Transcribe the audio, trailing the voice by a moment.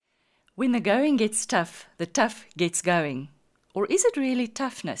When the going gets tough, the tough gets going. Or is it really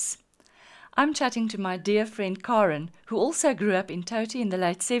toughness? I'm chatting to my dear friend Karen, who also grew up in Toti in the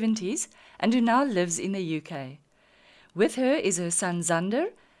late 70s and who now lives in the UK. With her is her son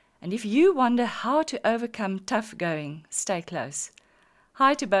Zander, and if you wonder how to overcome tough going, stay close.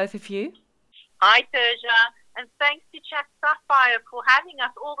 Hi to both of you. Hi, Terja, and thanks to Chat Sapphire for having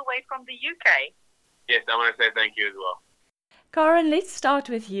us all the way from the UK. Yes, I want to say thank you as well. Karen, let's start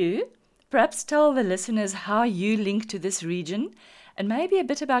with you. Perhaps tell the listeners how you link to this region and maybe a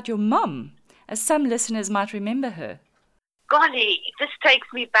bit about your mum, as some listeners might remember her. Golly, this takes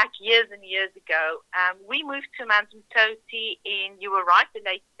me back years and years ago. We moved to Amanzimtoti in, you were right, the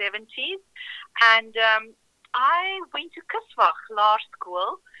late 70s. And I went to Kiswach Law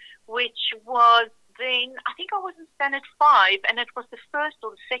School, which was then, I think I was in Standard 5, and it was the first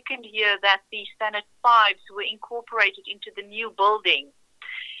or the second year that the Standard 5s were incorporated into the new building.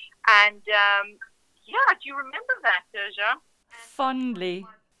 And, do you remember that, Terja? Fondly.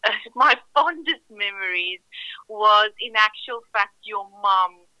 My fondest memories was, in actual fact, your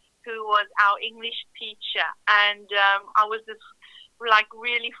mum, who was our English teacher. And I was this,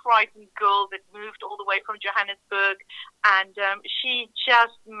 really frightened girl that moved all the way from Johannesburg. And she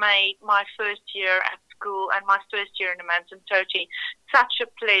just made my first year at school and my first year in Amanzimtoti such a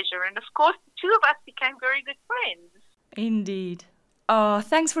pleasure. And, of course, the two of us became very good friends. Indeed. Oh,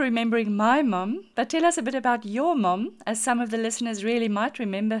 thanks for remembering my mom. But tell us a bit about your mom, as some of the listeners really might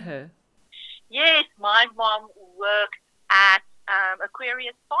remember her. Yes, my mom worked at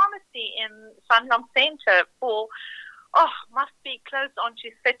Aquarius Pharmacy in Sanlam Centre for, must be close on to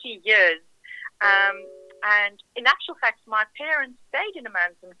 30 years. And in actual fact, my parents stayed in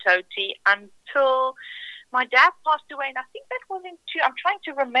Amanzimtoti until my dad passed away. And I think that was I'm trying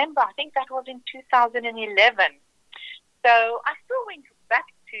to remember, I think that was in 2011. So I still went back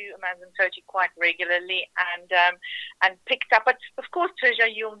to Amanzimtoti quite regularly and picked up. But of course, Terja,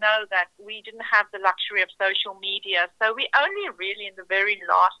 you'll know that we didn't have the luxury of social media. So we only really in the very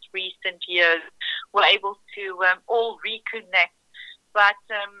last recent years were able to all reconnect. But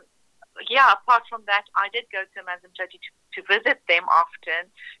apart from that, I did go to Amanzimtoti to visit them often.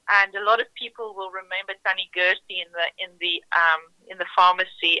 And a lot of people will remember Tannie Gertie in the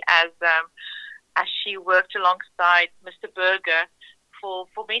pharmacy as she worked alongside Mr. Berger for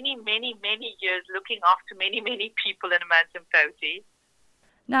many, many, many years, looking after many, many people in Amanzimtoti.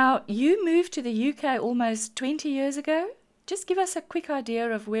 Now, you moved to the UK almost 20 years ago. Just give us a quick idea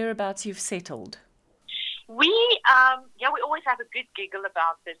of whereabouts you've settled. We always have a good giggle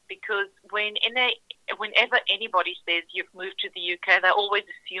about this because whenever anybody says you've moved to the UK, they always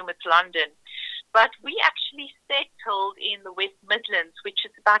assume it's London. But we actually settled in the West Midlands, which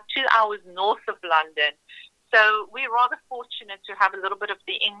is about 2 hours north of London. So we're rather fortunate to have a little bit of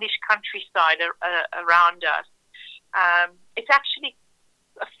the English countryside around us. It's actually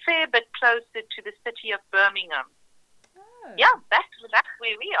a fair bit closer to the city of Birmingham. Oh. Yeah, that's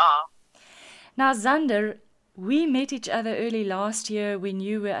where we are. Now, Zander, we met each other early last year when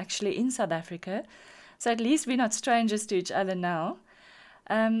you were actually in South Africa. So at least we're not strangers to each other now.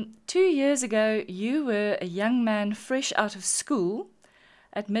 2 years ago, you were a young man fresh out of school,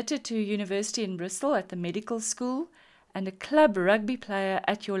 admitted to university in Bristol at the medical school, and a club rugby player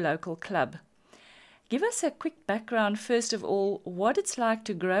at your local club. Give us a quick background, first of all, what it's like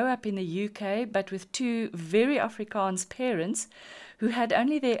to grow up in the UK, but with two very Afrikaans parents who had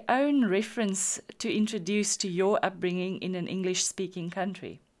only their own reference to introduce to your upbringing in an English-speaking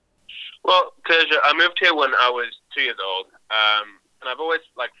country. Well, Terja, I moved here when I was 2 years old. And I've always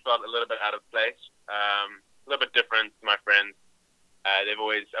felt a little bit out of place, a little bit different to my friends. I've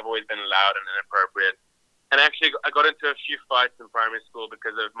always been loud and inappropriate. And actually, I got into a few fights in primary school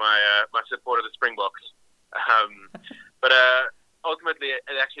because of my support of the Springboks. But ultimately,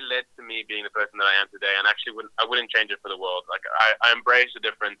 it actually led to me being the person that I am today. And actually, I wouldn't change it for the world. I embrace the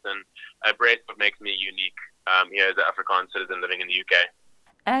difference and I embrace what makes me unique here as an Afrikaans citizen living in the UK.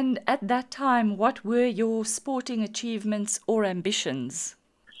 And at that time, what were your sporting achievements or ambitions?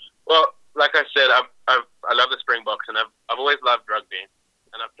 Well, like I said, I love the Springboks, and I've always loved rugby,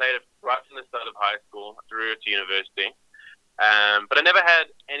 and I've played it right from the start of high school through to university. But I never had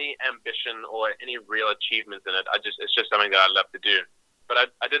any ambition or any real achievements in it. It's just something that I love to do.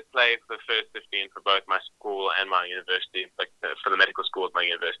 But I did play for the first 15 for both my school and my university, for the medical school at my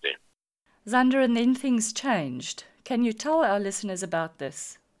university. Zander, and then things changed. Can you tell our listeners about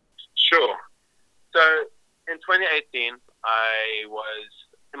this? Sure. So in 2018, I was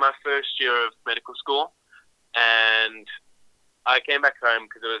in my first year of medical school, and I came back home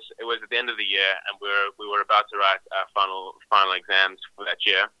because it was at the end of the year, and we were about to write our final exams for that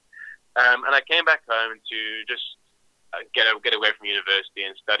year. And I came back home to just get away from university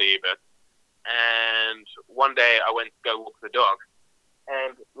and study a bit. And one day I went to go walk the dog.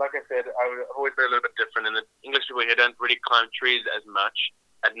 And like I said, I've always been a little bit different. And the English people here don't really climb trees as much.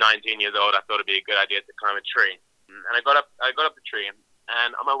 At 19 years old, I thought it'd be a good idea to climb a tree. And I got up the tree.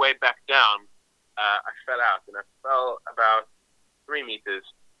 And on my way back down, I fell out. And I fell about 3 meters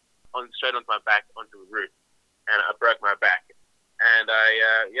straight onto my back onto the roof. And I broke my back. And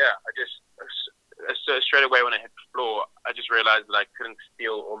so straight away when I hit the floor, I just realized that I couldn't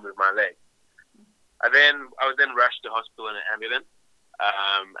feel or move my leg. I was then rushed to hospital in an ambulance,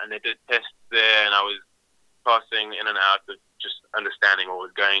 and they did tests there, and I was passing in and out of just understanding what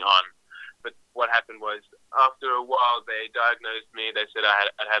was going on. But what happened was, after a while, they diagnosed me. They said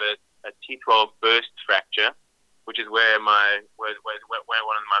I had a T12 burst fracture, which is where where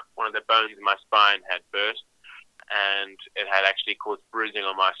one of the bones in my spine had burst, and it had actually caused bruising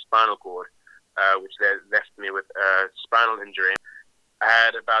on my spinal cord, which left me with a spinal injury. I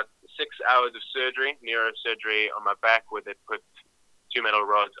had about 6 hours of surgery, neurosurgery on my back, where they put 2 metal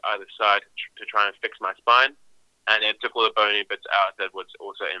rods either side to try and fix my spine, and it took all the bony bits out that was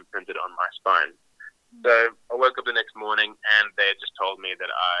also imprinted on my spine. So I woke up the next morning, and they just told me that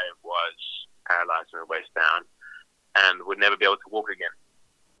I was paralyzed from the waist down and would never be able to walk again.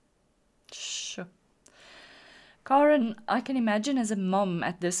 Sure. Karen, I can imagine as a mom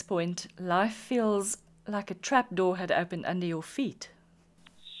at this point, life feels like a trapdoor had opened under your feet.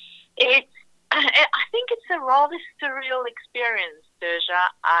 I think it's a rather surreal experience,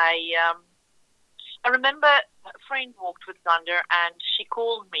 Terja. I remember a friend walked with Zander, and she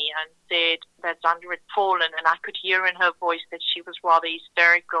called me and said that Zander had fallen, and I could hear in her voice that she was rather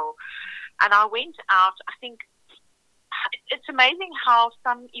hysterical. And I went out. I think it's amazing how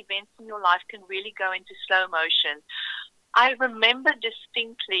some events in your life can really go into slow motion. I remember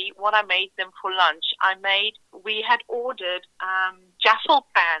distinctly what I made them for lunch. We had ordered jaffle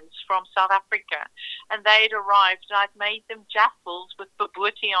pans from South Africa, and they had arrived, and I'd made them jaffles with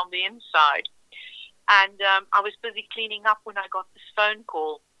bobotie on the inside. And I was busy cleaning up when I got this phone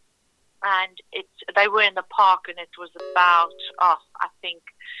call, and they were in the park, and it was about, I think,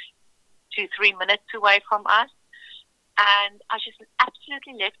 2-3 minutes away from us. And I just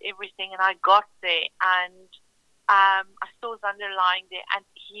absolutely left everything, and I got there, and I saw Zander lying there, and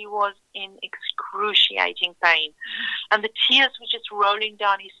he was in excruciating pain. And the tears were just rolling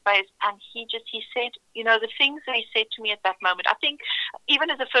down his face. And he said, the things that he said to me at that moment, I think even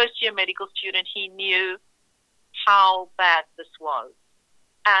as a first-year medical student, he knew how bad this was.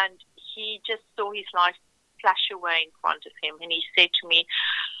 And he just saw his life flash away in front of him. And he said to me,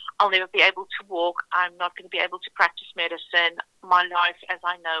 I'll never be able to walk. I'm not going to be able to practice medicine. My life as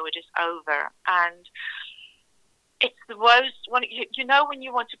I know it is over. And it's the worst one. When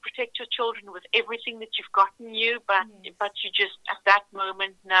you want to protect your children with everything that you've gotten but you just at that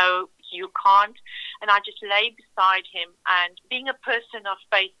moment know you can't. And I just lay beside him, and being a person of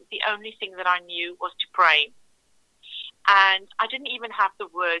faith, the only thing that I knew was to pray. And I didn't even have the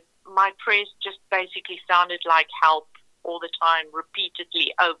words. My prayers just basically sounded like help all the time,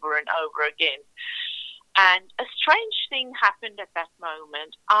 repeatedly over and over again. And a strange thing happened at that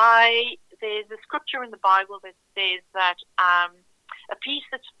moment. There's a scripture in the Bible that says that a peace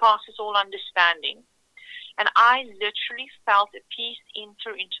that surpasses all understanding. And I literally felt a peace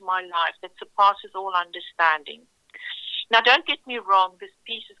enter into my life that surpasses all understanding. Now, don't get me wrong, this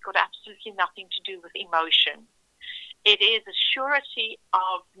peace has got absolutely nothing to do with emotion. It is a surety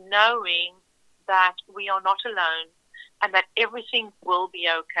of knowing that we are not alone, and that everything will be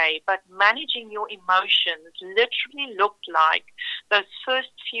okay. But managing your emotions literally looked like those first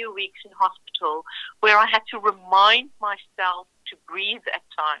few weeks in hospital, where I had to remind myself to breathe at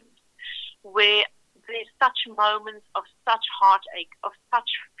times, where there's such moments of such heartache, of such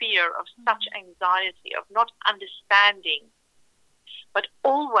fear, of such anxiety, of not understanding, but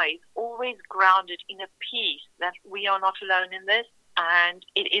always, always grounded in a peace that we are not alone in this, and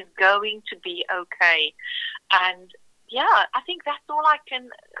it is going to be okay. And yeah, I think that's all I can,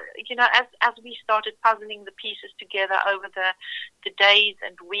 as we started puzzling the pieces together over the days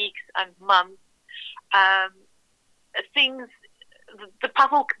and weeks and months, the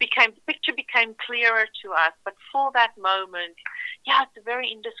picture became clearer to us. But for that moment, it's a very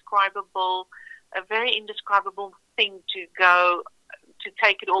indescribable thing to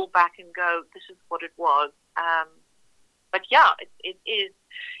take it all back and go, this is what it was. But it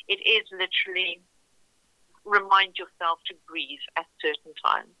is literally remind yourself to breathe at certain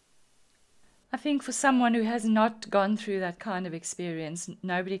times. I think for someone who has not gone through that kind of experience,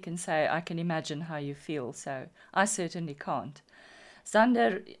 nobody can say, I can imagine how you feel, so I certainly can't.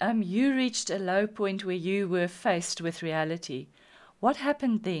 Zander, you reached a low point where you were faced with reality. What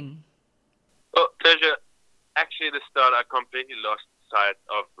happened then? Well, Terja, actually at the start I completely lost sight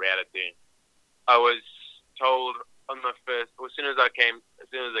of reality. I was told on my first, as soon as I came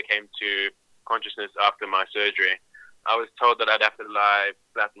to consciousness after my surgery, I was told that I'd have to lie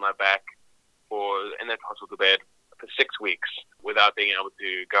flat on my back in that hospital bed for 6 weeks without being able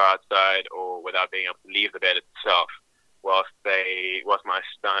to go outside or without being able to leave the bed itself whilst my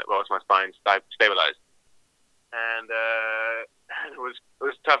spine stabilized. And it was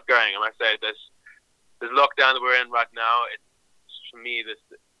tough going. I must say, this lockdown that we're in right now, for me, this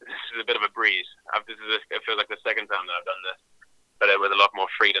is a bit of a breeze. It feels like the second time that I've done this, but with a lot more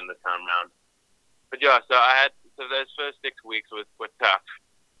freedom this time around. But yeah, so those first 6 weeks were tough.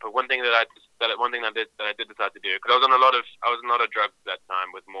 But one thing that I did decide to do, because I was on a lot of drugs at that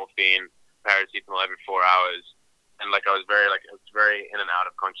time with morphine, paracetamol every 4 hours, and I was very in and out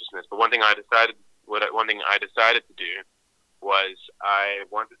of consciousness. But one thing I decided to do was I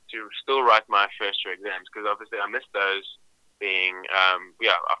wanted to still write my first year exams, because obviously I missed those being after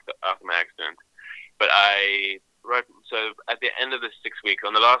my accident. But I wrote, so at the end of the 6 weeks,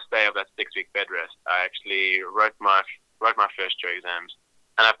 on the last day of that 6 week bed rest, I actually wrote my first year exams,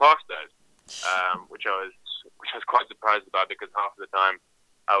 and I passed those, which I was quite surprised about, because half of the time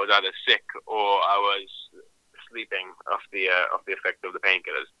I was either sick or I was sleeping off the effect of the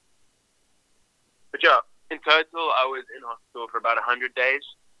painkillers. But yeah, in total I was in hospital for about 100 days,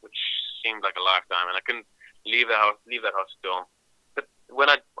 which seemed like a lifetime, and I couldn't leave that hospital. But when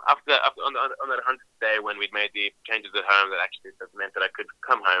on that 100th day, when we'd made the changes at home that meant that I could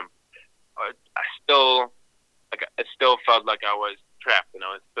come home, it still felt like I was trapped, and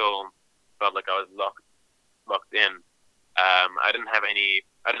I still felt like I was locked in. I didn't have any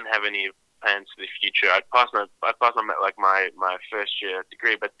plans for the future. I passed my first year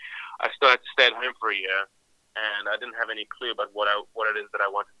degree, but I still had to stay at home for a year, and I didn't have any clue about what it is that I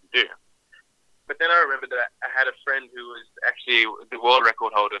wanted to do. But then I remembered that I had a friend who was actually the world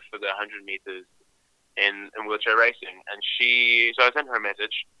record holder for the 100 meters in wheelchair racing, and so I sent her a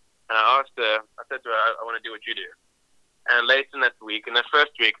message, and I said to her, I want to do what you do. And later in that week, in the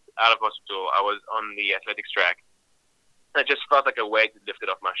first week out of hospital, I was on the athletics track. And it just felt like a weight had lifted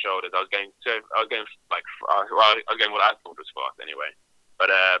off my shoulders. I was going what I thought was fast anyway.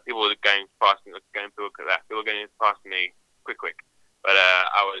 But people were going past me, people were going past me quick. But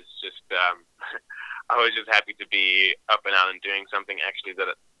I was just happy to be up and out and doing something actually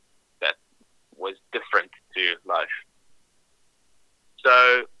that was different to life.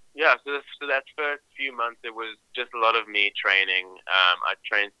 So yeah, so that first few months, it was just a lot of me training. I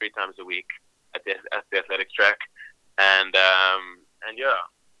trained 3 times a week at the athletics track, and yeah.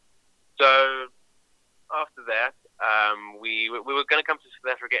 So after that, we were going to come to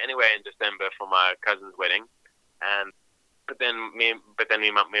South Africa anyway in December for my cousin's wedding, but then me and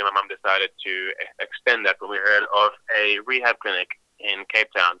my mum decided to extend that when we heard of a rehab clinic in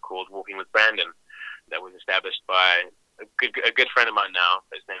Cape Town called Walking with Brandon that was established by a good friend of mine now.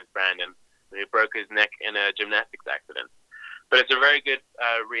 His name is Brandon, who broke his neck in a gymnastics accident. But it's a very good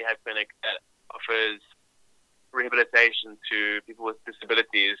rehab clinic that offers rehabilitation to people with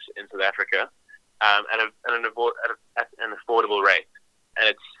disabilities in South Africa at an affordable rate, and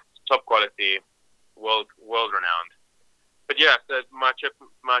it's top quality, world renowned. But yeah, so my trip to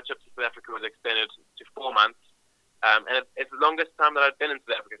South Africa was extended to 4 months, and it's the longest time that I've been in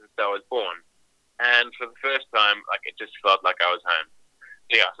South Africa since I was born. And for the first time, it just felt like I was home.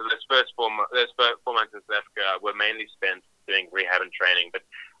 So yeah, so those first 4 months in South Africa were mainly spent doing rehab and training. But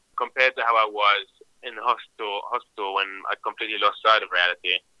compared to how I was in the hospital when I completely lost sight of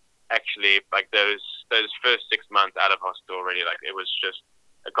reality, actually, those first 6 months out of hospital, really, it was just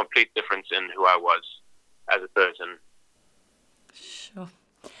a complete difference in who I was as a person. Sure.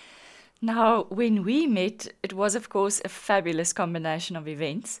 Now, when we met, it was, of course, a fabulous combination of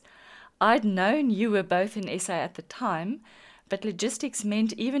events. I'd known you were both in SA at the time, but logistics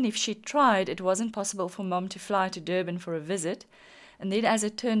meant even if she tried, it wasn't possible for Mom to fly to Durban for a visit. And then, as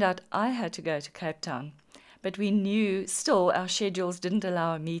it turned out, I had to go to Cape Town. But we knew still our schedules didn't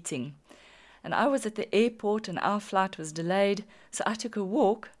allow a meeting. And I was at the airport and our flight was delayed, so I took a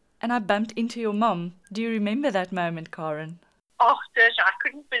walk and I bumped into your mom. Do you remember that moment, Karen? Oh, Terja, I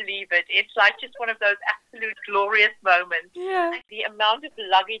couldn't believe it. It's just one of those absolute glorious moments. Yeah. The amount of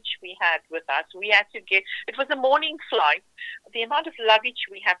luggage we had with us, it was a morning flight. The amount of luggage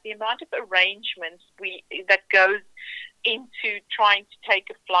we have, the amount of arrangements that goes into trying to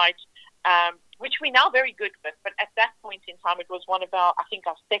take a flight which we're now very good with. But at that point in time, it was one of our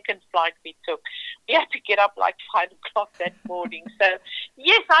second flight we took. We had to get up like 5 o'clock that morning. So,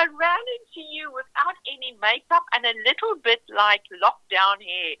 yes, I ran into you without any makeup and a little bit like lockdown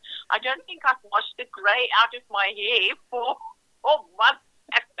hair. I don't think I've washed the grey out of my hair for months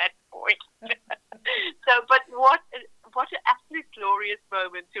at that point. So, but what an absolute glorious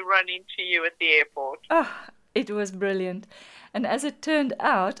moment to run into you at the airport. Oh, it was brilliant. And as it turned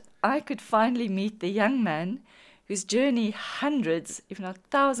out, I could finally meet the young man whose journey hundreds, if not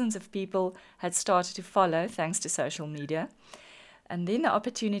thousands of people had started to follow thanks to social media. And then the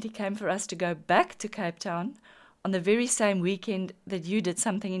opportunity came for us to go back to Cape Town on the very same weekend that you did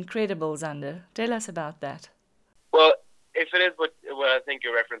something incredible, Zander. Tell us about that. Well, if it is what I think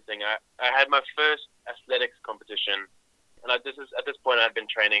you're referencing, I had my first athletics competition, and at this point I'd been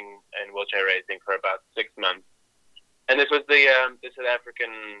training in wheelchair racing for about 6 months. And this was the South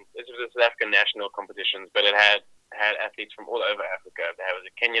African national competitions, but it had athletes from all over Africa. There was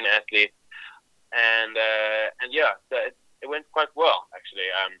a Kenyan athlete, and so it went quite well actually.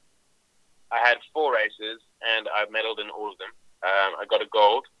 I had 4 races, and I medaled in all of them. I got a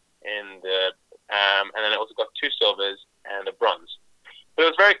gold, and then I also got 2 silvers and a bronze. But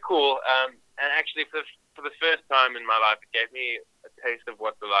it was very cool, and actually for the first time in my life, it gave me a taste of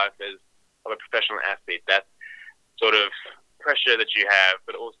what the life is of a professional athlete. That sort of pressure that you have,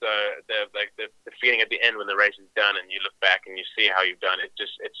 but also the feeling at the end when the race is done and you look back and you see how you've done it.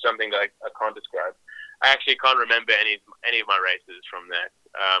 It's something that I can't describe. I actually can't remember any of my races from that.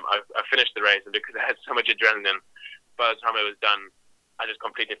 I finished the race, and because I had so much adrenaline, by the time it was done, I just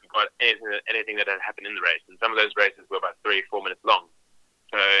completely forgot anything that had happened in the race. And some of those races were about 3-4 minutes long.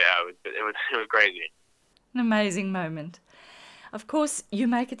 So yeah, it was crazy. An amazing moment. Of course, you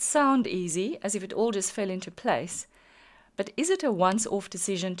make it sound easy, as if it all just fell into place. But is it a once-off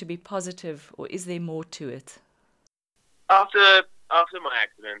decision to be positive, or is there more to it? After my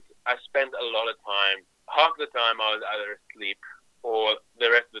accident, I spent a lot of time. Half the time I was either asleep, or the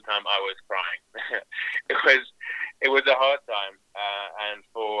rest of the time I was crying. It was a hard time, and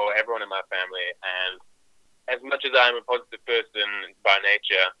for everyone in my family. And as much as I'm a positive person by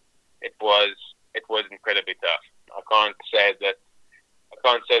nature, it was incredibly tough. I can't say that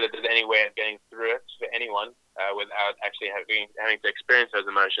there's any way of getting through it for anyone without actually having to experience those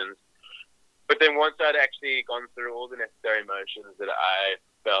emotions. But then once I'd actually gone through all the necessary emotions that I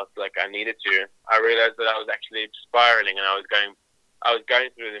felt like I needed to, I realized that I was actually spiraling, and I was going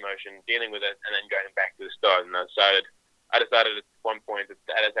through the emotion, dealing with it, and then going back to the start. And I decided at one point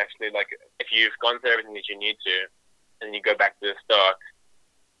that it's actually like, if you've gone through everything that you need to, and then you go back to the start,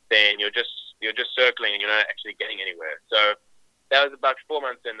 then you're just circling and you're not actually getting anywhere. So that was about 4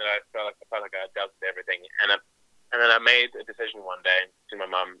 months in that I felt like I had dealt with everything, and then I made a decision one day to my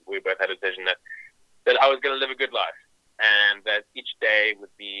mum. We both had a decision that I was going to live a good life, and that each day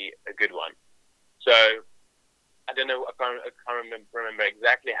would be a good one. So I don't know, I can't remember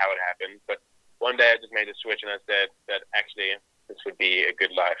exactly how it happened, but one day I just made a switch and I said that actually this would be a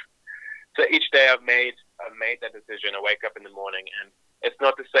good life. So each day I've made that decision. I wake up in the morning, and it's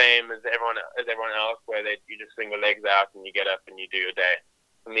not the same as everyone else, where you just swing your legs out and you get up and you do your day.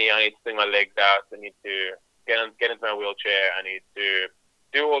 For me, I need to swing my legs out. I need to get into my wheelchair. I need to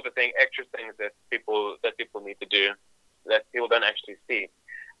do all the extra things that people need to do that people don't actually see.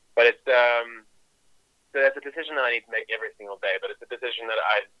 But it's so that's a decision that I need to make every single day. But it's a decision that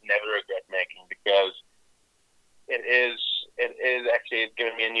I never regret making, because it is actually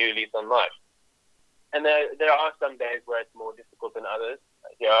given me a new lease on life. And there are some days where it's more difficult than others,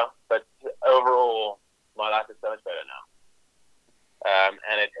 yeah. But overall, my life is so much better now,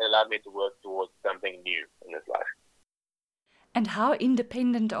 and it allowed me to work towards something new in this life. And how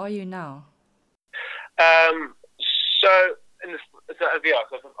independent are you now? So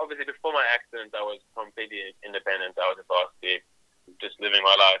obviously before my accident, I was completely independent. I was a varsity, just living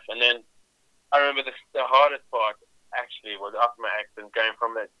my life. And then I remember the hardest part actually was after my accident, going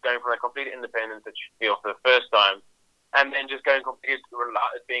from that complete independence that you feel for the first time, and then just being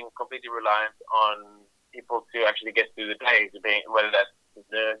completely reliant on people to actually get through the day, whether that's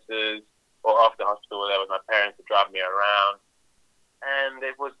nurses or after hospital, that was my parents to drive me around, and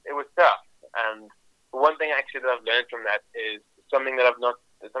it was tough. And one thing actually that I've learned from that is something that I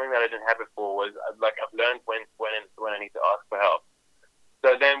didn't have before, was like I've learned when I need to ask for help.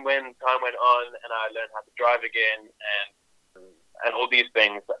 So then when time went on and I learned how to drive again and all these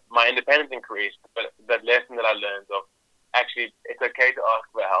things, my independence increased. But that lesson that I learned of actually it's okay to ask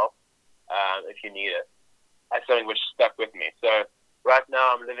for help if you need it, that's something which stuck with me. So right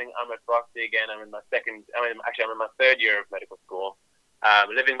now I'm at varsity again. I'm in my third year of medical school,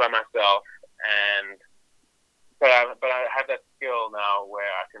 living by myself, and but I have that skill now where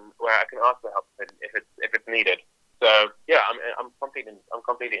I can ask for help if it's needed. So yeah, I'm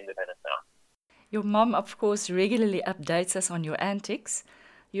completely independent now. Your mom, of course, regularly updates us on your antics.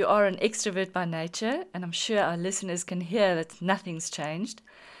 You are an extrovert by nature, and I'm sure our listeners can hear that nothing's changed.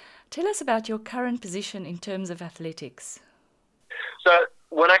 Tell us about your current position in terms of athletics. So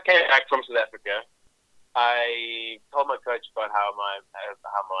when I came back from South Africa, I told my coach about how my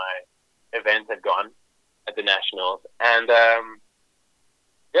event had gone at the nationals, and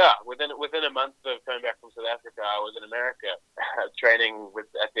within a month of coming back from South Africa, I was in America training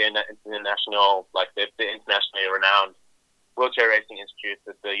at the international, like the internationally renowned wheelchair racing institute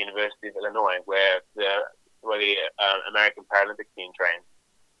at the University of Illinois, where the American Paralympic team trains.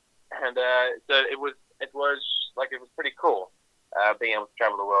 And so it was pretty cool being able to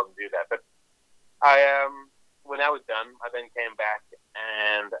travel the world and do that. But when I was done, I then came back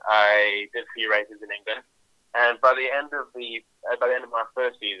and I did a few races in England. And by the end of my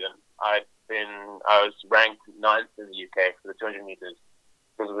first season, I was ranked 9th in the UK for the 200 meters.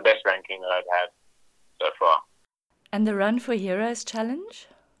 It was the best ranking that I've had so far. And the Run for Heroes challenge?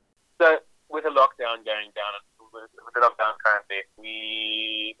 So with the lockdown going down, with the lockdown currently,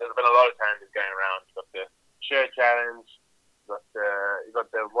 there's been a lot of challenges going around. You've got the shirt challenge, you've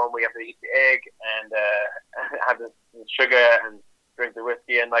got the one where you have to eat the egg and have the sugar and drink the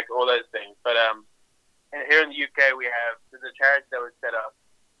whiskey and like all those things. But here in the UK, there's a charity that was set up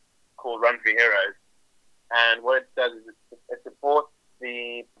called Run for Heroes, and what it does is it supports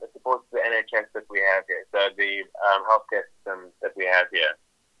the NHS that we have here, so the healthcare system that we have here,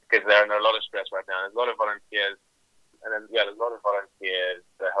 because they're under a lot of stress right now. There's a lot of volunteers, there's a lot of volunteers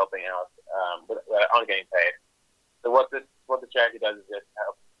that are helping out, but aren't getting paid. So what the charity does is it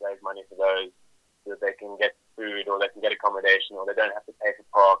helps raise money for those so that they can get food or they can get accommodation or they don't have to pay for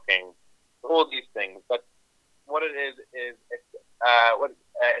parking. All these things, but what it is it's a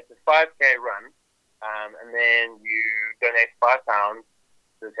 5K run, and then you donate £5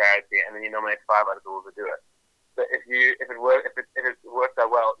 to the charity, and then you nominate 5 others to do it. So if it works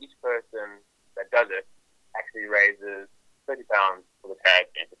out well, each person that does it actually raises £30 for the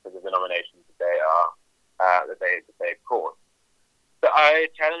charity because of the nominations that they caught. So I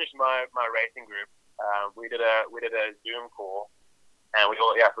challenged my racing group. We did a Zoom call. And we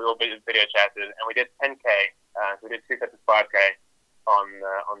all video chatted, and we did 10K. So we did 2 sets of 5K on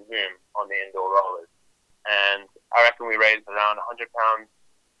Zoom on the indoor rollers, and I reckon we raised around £100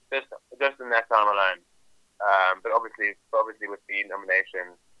 just in that time alone. But obviously with the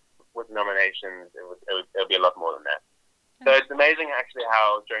nominations, it'll be a lot more than that. So it's amazing actually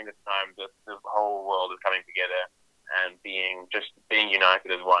how during this time the whole world is coming together and being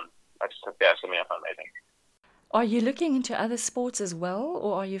united as one. That's something I find amazing. Are you looking into other sports as well,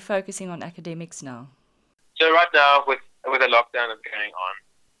 or are you focusing on academics now? So right now, with the lockdown that's going on,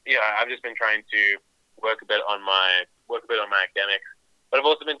 I've just been trying to work a bit on my academics, but I've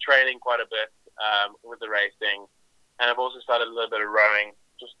also been training quite a bit with the racing, and I've also started a little bit of rowing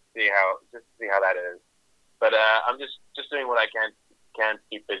just to see how that is. But I'm just doing what I can to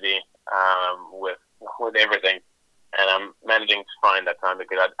keep busy with everything. And I'm managing to find that time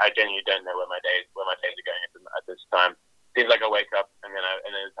because I genuinely don't know where my days are going at this time. Seems like I wake up and then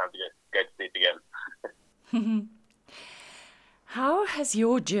it's time to go to sleep again. How has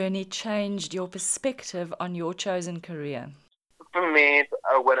your journey changed your perspective on your chosen career? For me,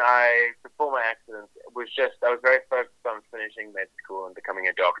 before my accident, I was very focused on finishing med school and becoming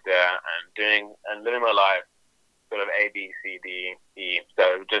a doctor and living my life sort of A, B, C, D, E.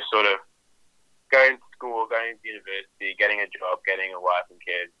 So just sort of going to school, going to university, getting a job, getting a wife and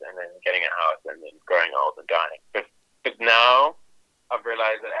kids, and then getting a house, and then growing old and dying. But now I've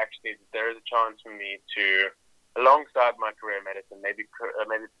realized that actually there is a chance for me to, alongside my career in medicine, maybe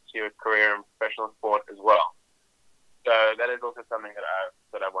pursue a career in professional sport as well. So that is also something that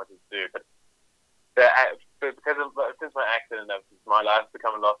I wanted to do. But since my accident, my life's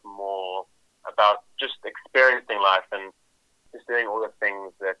become a lot more about just experiencing life and just doing all the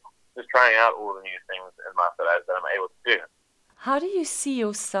things just trying out all the new things in life that I'm able to do. How do you see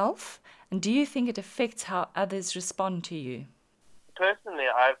yourself, and do you think it affects how others respond to you? Personally,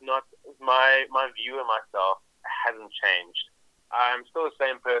 my view of myself hasn't changed. I'm still the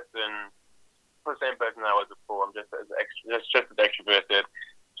same person I was before. I'm just as extroverted,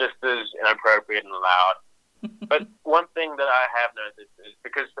 just as inappropriate and loud. But one thing that I have noticed is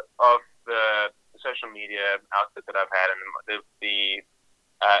because of the social media outlet that I've had and the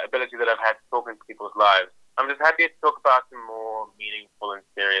ability that I've had to talk into people's lives, I'm just happy to talk about some more meaningful and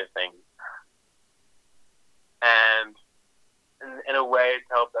serious things. And in a way, it's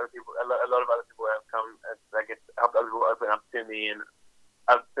helped a lot of other to me, and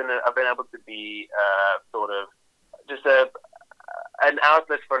I've been able to be sort of just an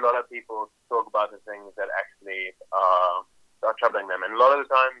outlet for a lot of people to talk about the things that actually are troubling them. And a lot of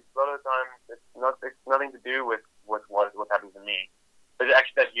the time, it's nothing to do with what happens to me. But it's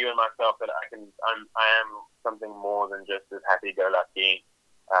actually that you and myself that I am something more than just this happy-go-lucky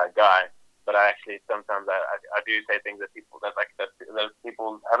guy. But I actually sometimes I do say things that people that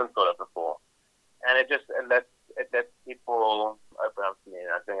people haven't thought of before, and it lets people open up to me.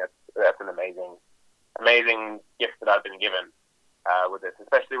 And I think that's an amazing gift that I've been given with this,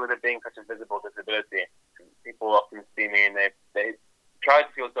 especially with it being such a visible disability. People often see me and they try to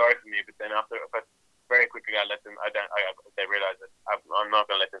feel sorry for me, but then but very quickly they realize that I'm not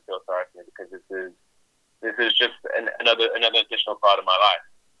going to let them feel sorry for me, because this is just another additional part of my life.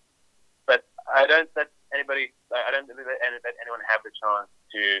 But I don't let anyone have the chance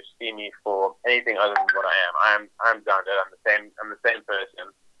to see me for anything other than what I am. I'm Zander. I'm the same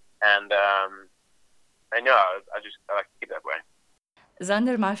person, and I know I like to keep that way.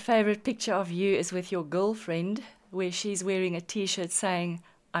 Zander, my favorite picture of you is with your girlfriend, where she's wearing a T-shirt saying,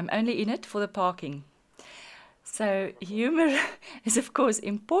 "I'm only in it for the parking." So humor is, of course,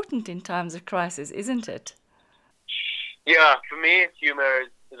 important in times of crisis, isn't it? Yeah, for me, humor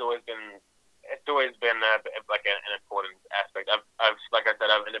has always been like an important aspect. I've like I said,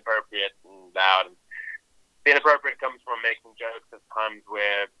 I'm inappropriate and loud. And the inappropriate comes from making jokes at times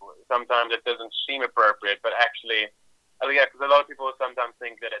where sometimes it doesn't seem appropriate, but actually, because a lot of people sometimes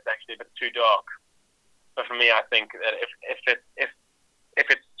think that it's actually a bit too dark. But for me, I think that if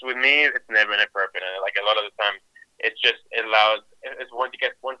it's with me, it's never inappropriate. And like a lot of the time, it allows. It's once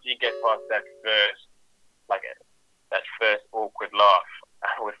you get past that first awkward laugh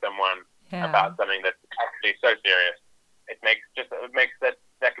with someone about something that's actually so serious, it makes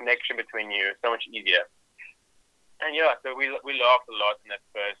that connection between you so much easier. And yeah, so we laughed a lot in those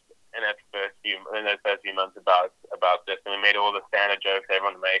first few months about this, and we made all the standard jokes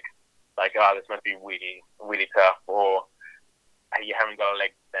everyone makes, like, "Oh, this must be really, really tough," or "You haven't got a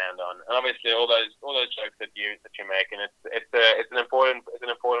leg to stand on," and obviously all those jokes that you make, and it's an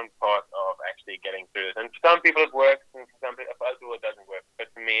important part of actually getting through this. And for some people it works, and for other people it doesn't work.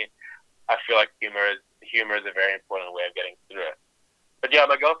 But for me, I feel like humor is a very important way of getting through it. But yeah,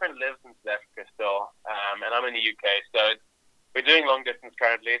 my girlfriend lives in South Africa still, and I'm in the UK, so we're doing long distance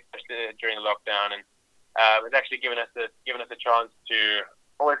currently, especially during the lockdown, and it's actually given us a chance to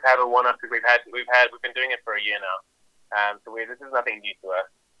always have a one-up, because we've been doing it for a year now. So this is nothing new to us,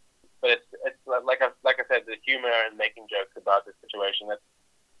 but it's like I said, the humor and making jokes about the situation. That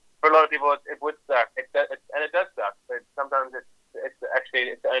for a lot of people it would suck. It does suck, but sometimes it's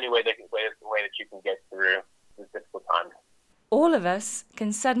the only way that you can get through this difficult time. All of us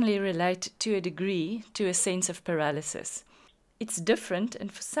can suddenly relate to a degree to a sense of paralysis. It's different,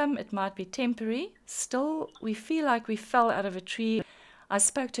 and for some it might be temporary. Still, we feel like we fell out of a tree. I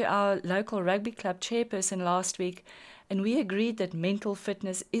spoke to our local rugby club chairperson last week, and we agreed that mental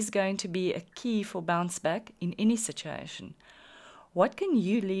fitness is going to be a key for bounce back in any situation. What can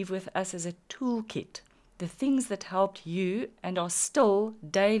you leave with us as a toolkit? The things that helped you and are still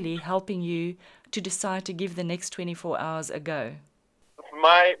daily helping you to decide to give the next 24 hours a go?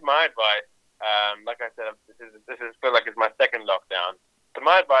 My advice, like I said, this is feel like it's my second lockdown. But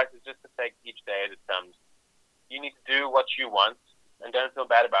my advice is just to take each day as it comes. You need to do what you want, and don't feel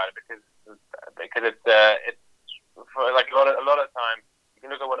bad about it, because it's for like a lot of times you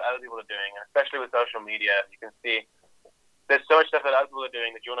can look at what other people are doing, and especially with social media, you can see there's so much stuff that other people are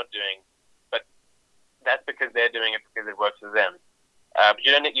doing that you're not doing, but that's because they're doing it because it works for them. But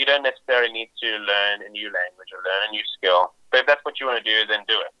you don't necessarily need to learn a new language or learn a new skill. But if that's what you want to do, then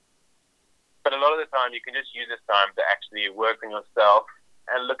do it. But a lot of the time, you can just use this time to actually work on yourself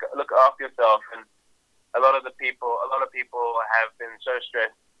and look after yourself. And a lot of people have been so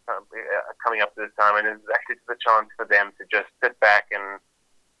stressed coming up to this time, and it's actually just a chance for them to just sit back and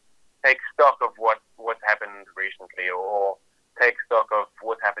take stock of what's happened recently, or take stock of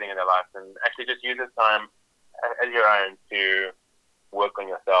what's happening in their life, and actually just use this time as your own to work on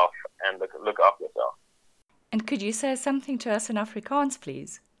yourself and look after yourself. And could you say something to us in Afrikaans,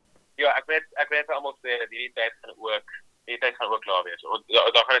 please? Ja, ek weet almal sê dat hierdie tyd gaan ook klaar wees.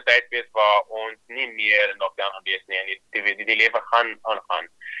 Daar gaan 'n tyd wees waar ons nie meer in lockdown gaan wees nie, en die lewe gaan aangaan.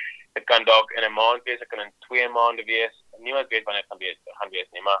 Dit kan dalk in 'n maand wees, dit kan in 2 maande wees. Niemand weet wanneer dit gaan wees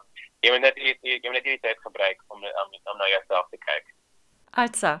nie, maar jy moet net hierdie tyd gebruik om na jouself te kyk.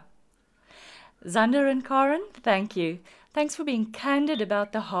 Aitsa. Zander and Karen, thank you. Thanks for being candid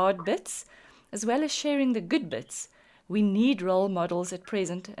about the hard bits, as well as sharing the good bits. We need role models at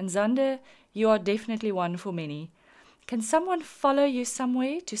present, and Zander, you are definitely one for many. Can someone follow you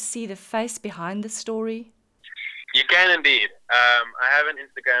somewhere to see the face behind the story? You can indeed. I have an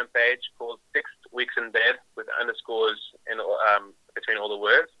Instagram page called 6 Weeks in Bed with underscores in between all the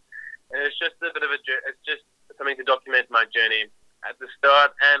words, and it's just a bit of it's just something to document my journey at the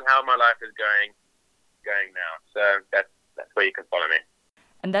start and how my life is going now. So that's where you can follow me.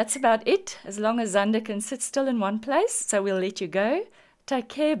 And that's about it, as long as Zander can sit still in one place. So we'll let you go. Take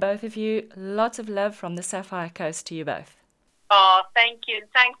care, both of you. Lots of love from the Sapphire Coast to you both. Oh, thank you.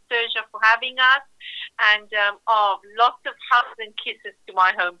 Thanks, Terja, for having us. And lots of hugs and kisses to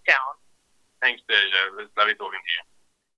my hometown. Thanks, Terja. It was lovely talking to you.